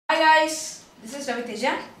guys, this is Ravi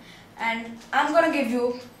Teja and I'm gonna give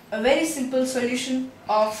you a very simple solution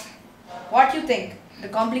of what you think, the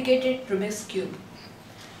complicated Rubik's Cube.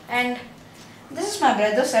 And this is my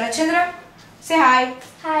brother Sarat Chandra. Say hi.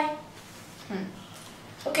 Hi.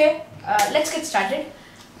 Okay, let's get started.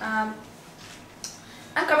 I'm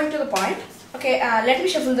coming to the point. Okay, let me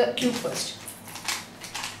shuffle the cube first.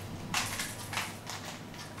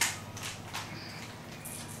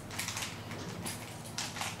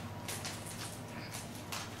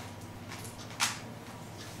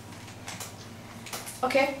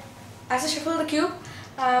 Okay, as I shuffle the cube,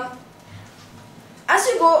 as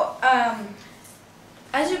you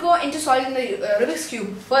go into solving the Rubik's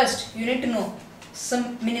cube, first you need to know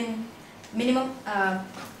some minimum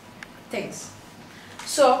things.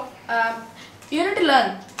 So you need to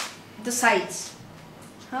learn the sides.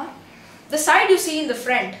 The side you see in the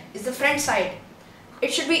front is the front side.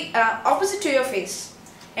 It should be opposite to your face,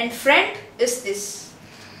 and front is this.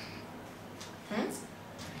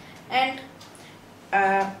 And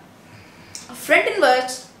front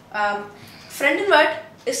invert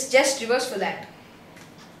is just reverse for that.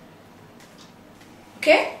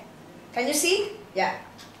 Okay, can you see? Yeah.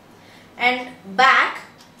 And back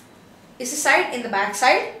is the side in the back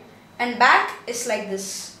side, and back is like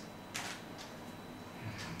this.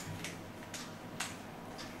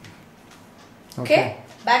 Okay,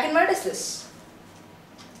 back invert is this,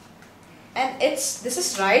 and this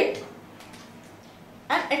is right,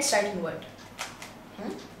 and it's right invert.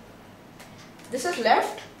 This is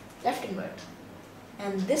left invert,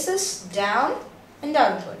 and this is down and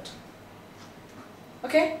down invert.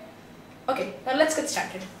 Okay, now let's get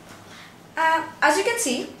started. As you can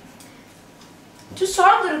see, to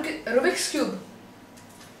solve the Rubik's cube,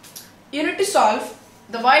 you need to solve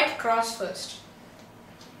the white cross first.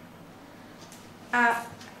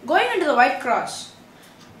 Going into the white cross,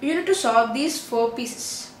 you need to solve these 4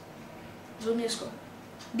 pieces. Zoom your score.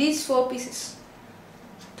 These 4 pieces.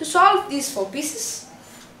 To solve these 4 pieces,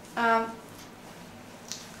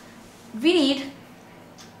 we need,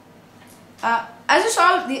 as you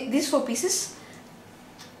solve these 4 pieces,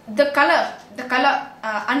 the color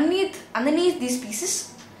underneath these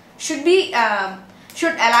pieces should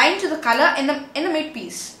align to the color in the mid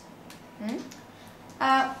piece.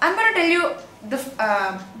 I'm going to tell you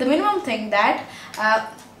the minimum thing, that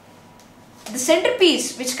the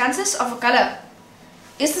centerpiece, which consists of a color,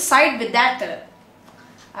 is the side with that color.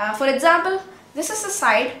 For example, this is the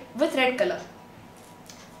side with red color.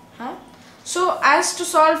 So as to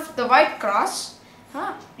solve the white cross,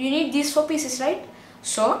 you need these 4 pieces, right?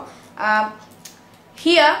 So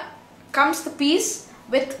here comes the piece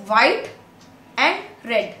with white and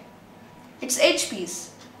red. It's H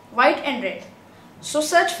piece, white and red. So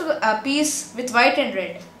search for the piece with white and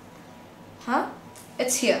red.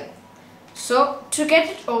 It's here. So to get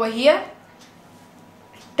it over here,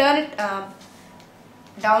 turn it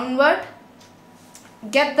downward,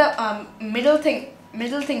 get the middle thing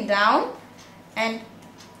down, and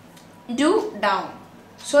do down.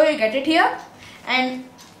 So you get it here, and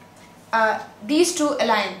these two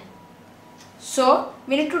align. So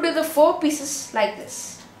we need to do the 4 pieces like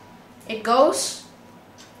this. It goes.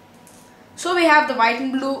 So we have the white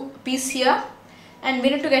and blue piece here, and we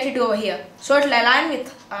need to get it over here. So it will align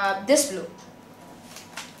with this blue.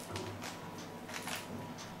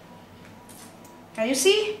 Can you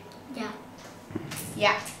see? Yeah.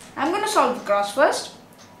 Yeah. I'm going to solve the cross first.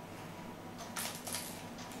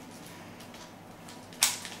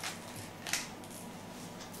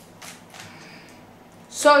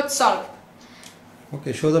 So it's solved.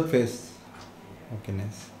 Okay, show the face. Okay,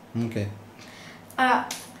 nice. Okay.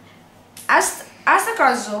 As the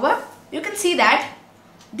cross is over, you can see that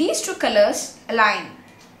these 2 colors align.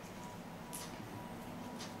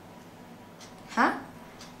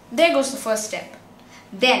 There goes the first step.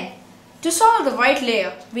 Then, to solve the white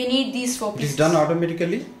layer, we need these 4 pieces. It is done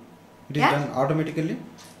automatically. It is Yeah? done automatically.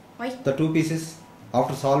 Why? The 2 pieces,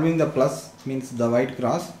 after solving the plus, means the white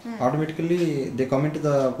cross, automatically they come into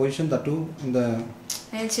the position, the 2 in the...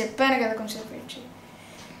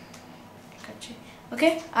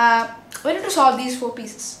 Okay, we need to solve these 4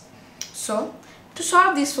 pieces. So, to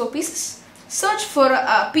solve these 4 pieces, search for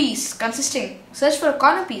a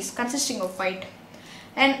corner piece consisting of white.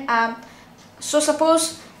 And so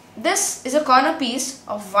suppose this is a corner piece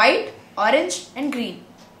of white, orange and green.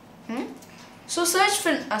 So search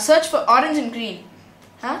for orange and green.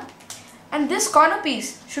 And this corner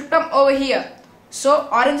piece should come over here. So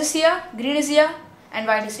orange is here, green is here, and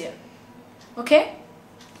white is here. Okay?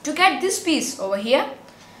 To get this piece over here,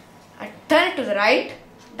 turn it to the right,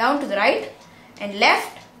 down to the right, and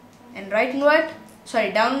left and right invert.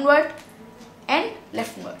 down inward and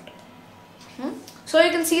left inward. So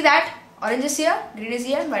you can see that orange is here, green is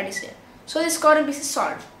here, and white is here. So this corner piece is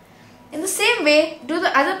solved. In the same way, do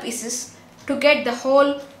the other pieces to get the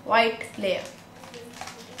whole white layer.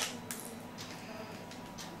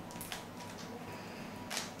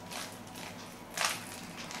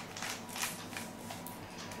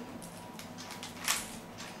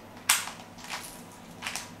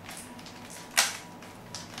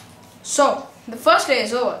 So the first layer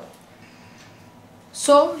is over.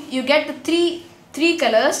 So you get the three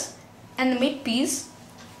colors and the mid piece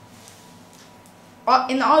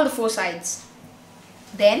in all the four sides.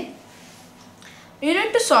 Then you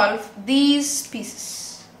need to solve these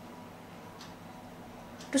pieces.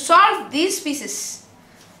 To solve these pieces,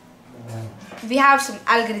 we have some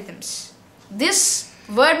algorithms. This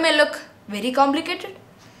word may look very complicated,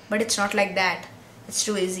 but it's not like that. It's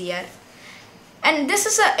too easy here. And this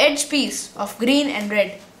is an edge piece of green and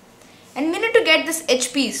red. And we need to get this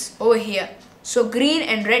edge piece over here. So green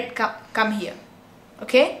and red come here.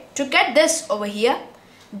 Okay? To get this over here,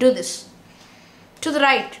 do this. To the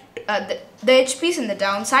right, the edge piece in the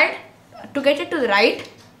down side. To get it to the right,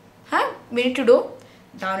 we need to do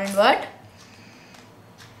down inward,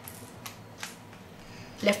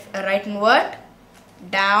 right inward,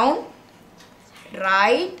 down,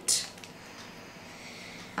 right,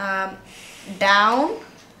 down,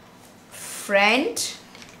 front,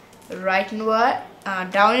 right inward,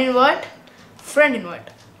 down inward, front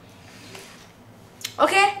inward.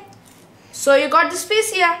 Okay, so you got this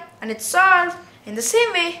piece here and it's solved. In the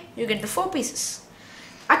same way, you get the four pieces.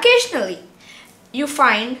 Occasionally, you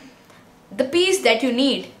find the piece that you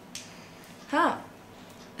need.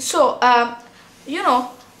 So, you know,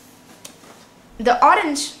 the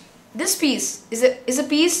orange, this piece is a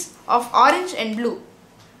piece of orange and blue.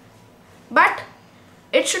 But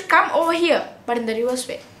it should come over here, but in the reverse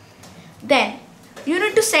way. Then you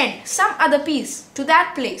need to send some other piece to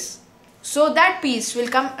that place. So that piece will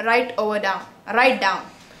come right down.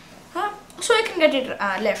 So you can get it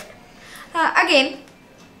left. Again,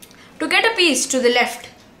 to get a piece to the left.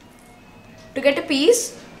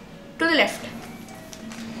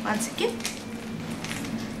 One second.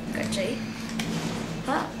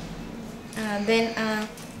 Then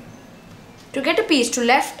to get a piece to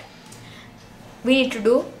left, we need to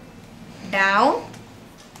do down,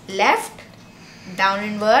 left, down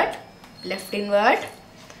inward, left inward,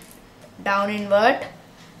 down inward,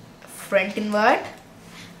 front inward,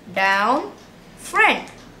 down, front.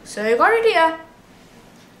 So you got it here.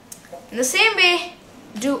 In the same way,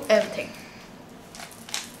 do everything.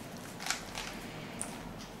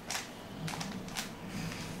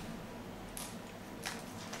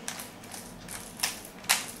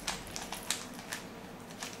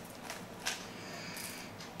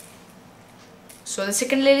 So the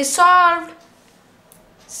second layer is solved.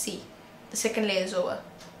 See, the second layer is over.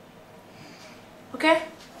 Okay.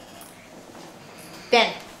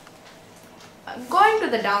 Then, going to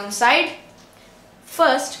the downside,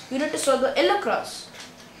 first you need to solve the yellow cross.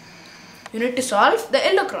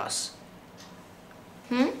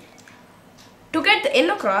 To get the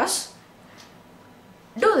yellow cross,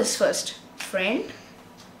 do this first. Front,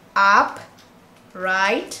 up,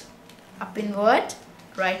 right, up inward,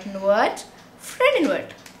 right inward, front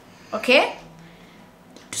inward. Okay.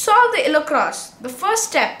 To solve the yellow cross, the first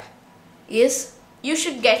step is you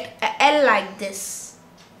should get a L like this.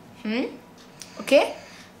 Okay.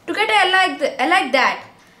 To get a L like that,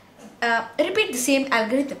 repeat the same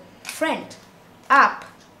algorithm. Front, up,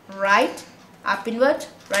 right, up inward,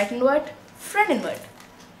 right inward, front inward.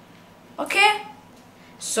 Okay.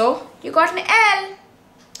 So you got an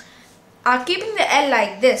L. Keeping the L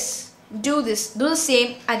like this, do the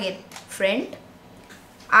same again. Front,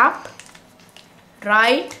 up,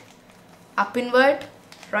 right, up inward,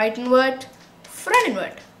 right inward, front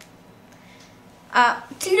inward.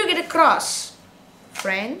 Till you get a cross.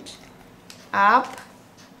 Front, up,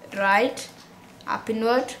 right, up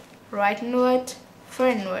inward, right inward,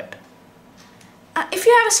 front inward. If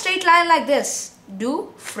you have a straight line like this,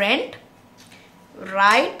 do front,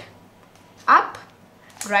 right, up,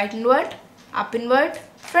 right inward,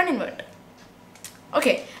 front inward.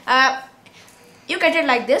 Okay, you get it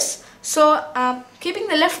like this. So keeping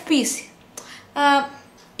the left piece,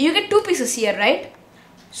 you get two pieces here, right?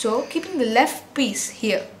 So keeping the left piece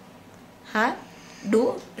here,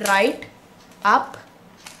 do right, up,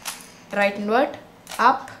 right inward,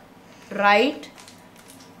 up, right,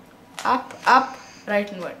 up,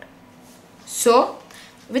 right inward. So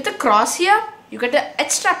with a cross here, you get an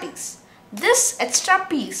extra piece. This extra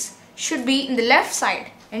piece should be in the left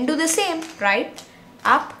side and do the same. Right,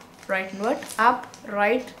 up, right inward, up,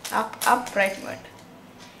 right, up, right inward.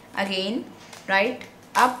 Again, right,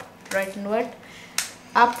 up, right inward,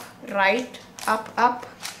 up, right, up,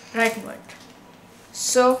 right inward.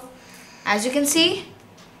 So, as you can see,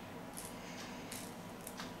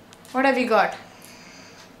 what have we got?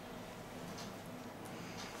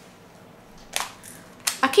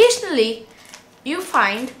 Occasionally, you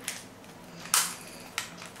find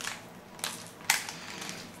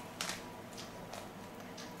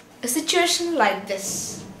a situation like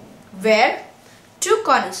this, where two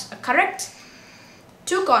corners are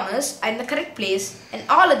in the correct place, and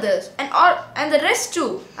and the rest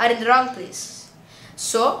two are in the wrong place.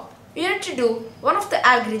 So you need to do one of the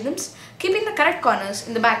algorithms keeping the correct corners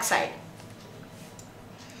in the back side.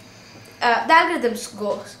 The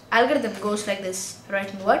algorithm goes like this: right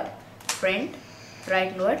inward, front, right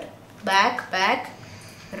inward, back,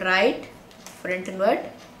 right, front inward,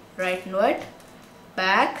 right inward,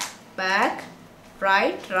 back,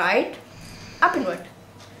 right, up inward.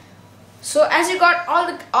 So as you got all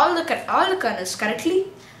the corners correctly,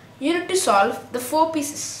 you need to solve the 4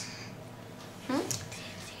 pieces.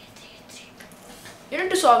 You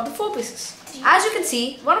need to solve the 4 pieces. As you can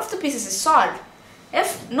see, one of the pieces is solved. If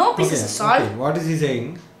no pieces is solved, okay. What is he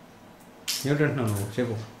saying? You don't know.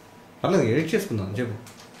 Chepu. Parladu edit chesukundam chepu.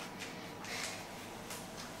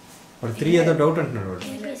 Or 3 other doubt antunnadu.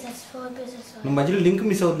 3 pieces, 4 pieces. నువ్వు మధ్యలో link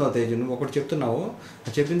miss అవుతున్నావు తేజు. నువ్వు ఒకటి చెప్తున్నావు,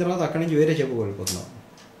 అది చెప్పిన తర్వాత అక్కడి నుంచి వేరే చెప్పుకోలేకపోతున్నావు.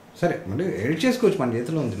 సరే మళ్ళీ ఎడిట్ చేసుకోవచ్చు, మన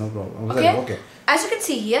చేతిలో ఉంది, no problem. Okay. As you can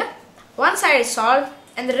see here, one side is solved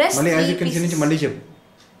and the rest మళ్ళీ 3 as you can see నుంచి మళ్ళీ చెప్పు.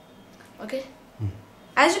 Okay.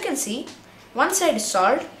 As you can see, one side is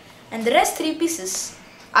solved and the rest 3 pieces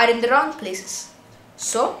are in the wrong places.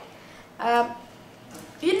 So,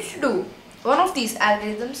 you need to do one of these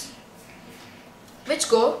algorithms which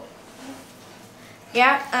go,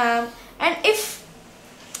 and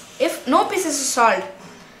if no pieces is solved,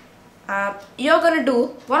 you're going to do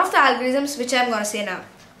one of the algorithms which I'm going to say now.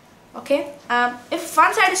 Okay. If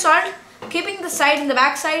one side is solved, keeping the side in the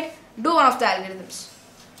back side, do one of the algorithms.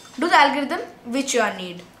 Do the algorithm which you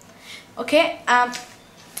need. Okay.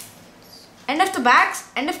 And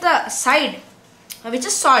if the side which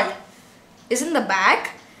is solved is in the back,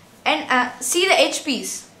 and see the edge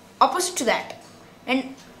piece opposite to that,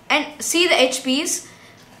 and see the edge piece,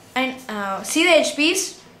 and see the edge piece,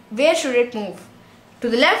 where should it move? To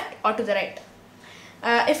the left or to the right?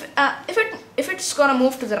 If it's gonna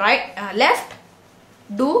move to the right, left,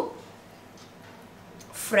 do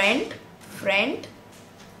front,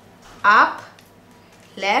 up,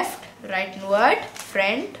 left, right inward,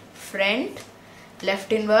 front, left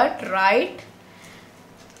inward, right,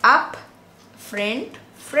 up,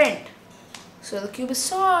 front. So the cube is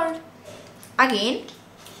solved. Again,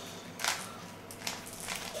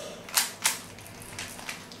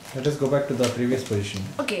 Let us go back to the previous position.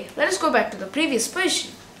 okay, let us go back to the previous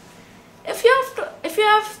position. If you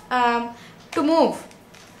have to move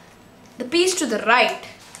the piece to the right,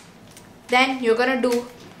 then you're gonna do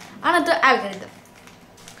another algorithm.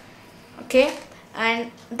 Okay,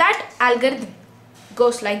 and that algorithm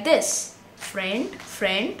goes like this: front,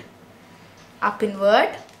 up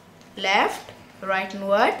inward, left, right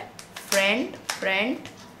inward, front,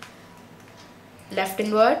 left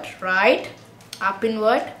inward, right, up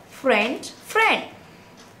inward, front.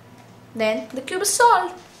 Then the cube is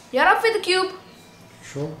solved. You're up with the cube.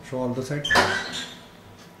 Show all the sides.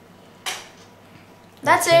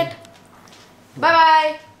 That's it. Bye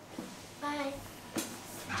bye. Bye.